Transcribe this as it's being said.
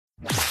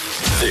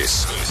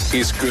This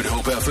is Good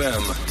Hope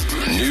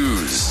FM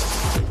News.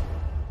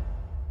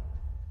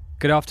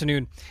 Good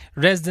afternoon.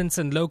 Residents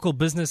and local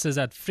businesses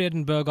at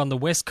Vredenburg on the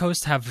west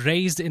coast have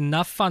raised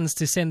enough funds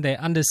to send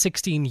their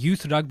under-16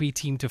 youth rugby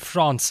team to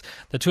France.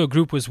 The tour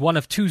group was one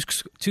of two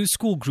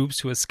school groups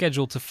who were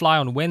scheduled to fly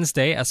on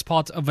Wednesday as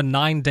part of a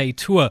 9-day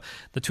tour.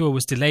 The tour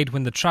was delayed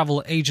when the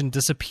travel agent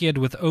disappeared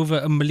with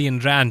over R1 million.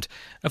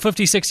 A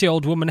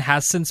 56-year-old woman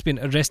has since been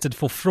arrested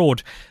for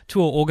fraud.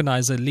 Tour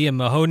organizer Liam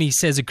Mahoney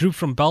says a group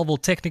from Belleville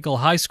Technical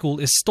High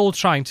School is still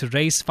trying to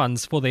raise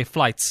funds for their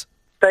flights.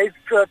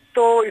 The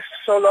tour is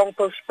so long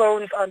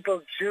postponed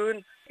until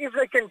June. If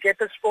they can get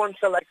a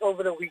sponsor like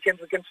over the weekend,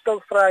 we can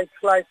still fly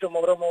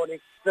tomorrow morning.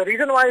 The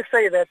reason why I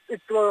say that, it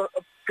will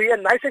be a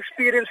nice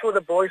experience for the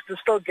boys to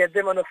still get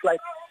them on a flight,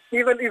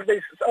 even if they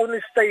only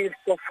stay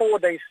for 4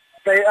 days.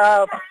 They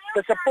are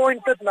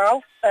disappointed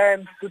now,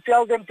 and to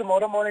tell them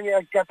tomorrow morning,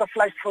 I got a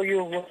flight for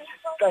you,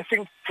 I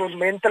think will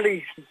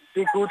mentally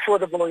be good for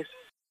the boys.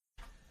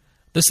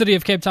 The city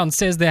of Cape Town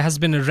says there has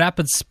been a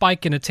rapid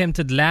spike in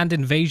attempted land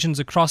invasions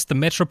across the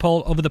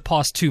metropole over the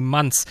past 2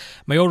 months.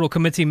 Mayoral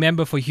Committee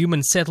member for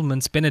Human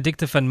Settlements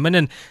Benedicta van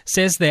Minnen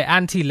says their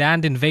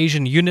anti-land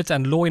invasion unit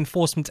and law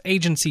enforcement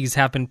agencies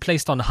have been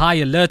placed on high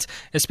alert,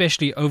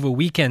 especially over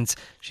weekends.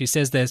 She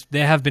says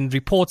there have been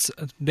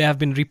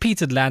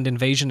repeated land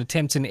invasion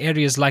attempts in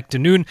areas like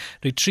Dunoon,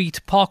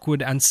 Retreat,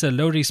 Parkwood and Sir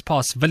Lowry's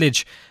Pass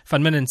village.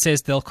 Van Minnen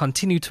says they'll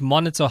continue to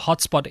monitor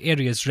hotspot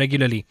areas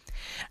regularly.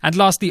 And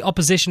lastly,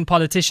 opposition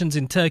politicians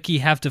in Turkey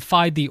have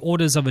defied the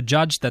orders of a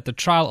judge that the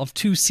trial of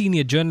 2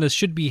 senior journalists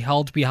should be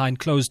held behind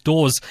closed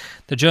doors.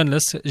 The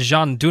journalists,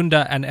 Can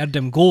Dündar and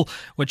Erdem Gül,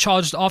 were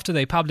charged after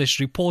they published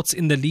reports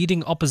in the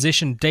leading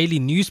opposition daily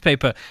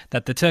newspaper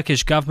that the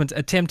Turkish government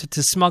attempted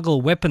to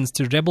smuggle weapons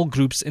to rebel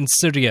groups in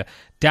Syria.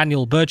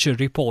 Daniel Bircher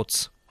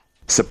reports.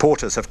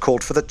 Supporters have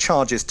called for the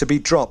charges to be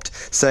dropped,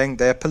 saying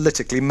they are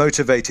politically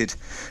motivated.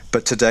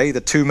 But today, the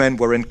 2 men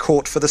were in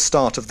court for the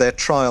start of their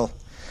trial.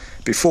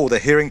 Before the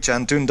hearing,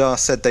 Can Dündar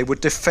said they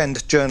would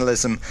defend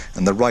journalism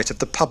and the right of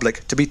the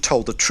public to be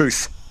told the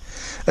truth.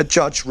 A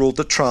judge ruled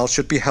the trial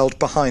should be held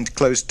behind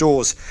closed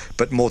doors,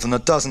 but more than a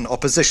dozen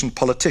opposition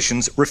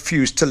politicians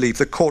refused to leave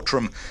the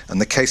courtroom,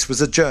 and the case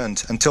was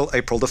adjourned until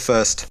April the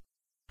 1st.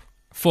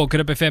 For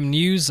Good Hope FM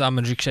News, I'm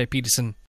Enrique Peterson.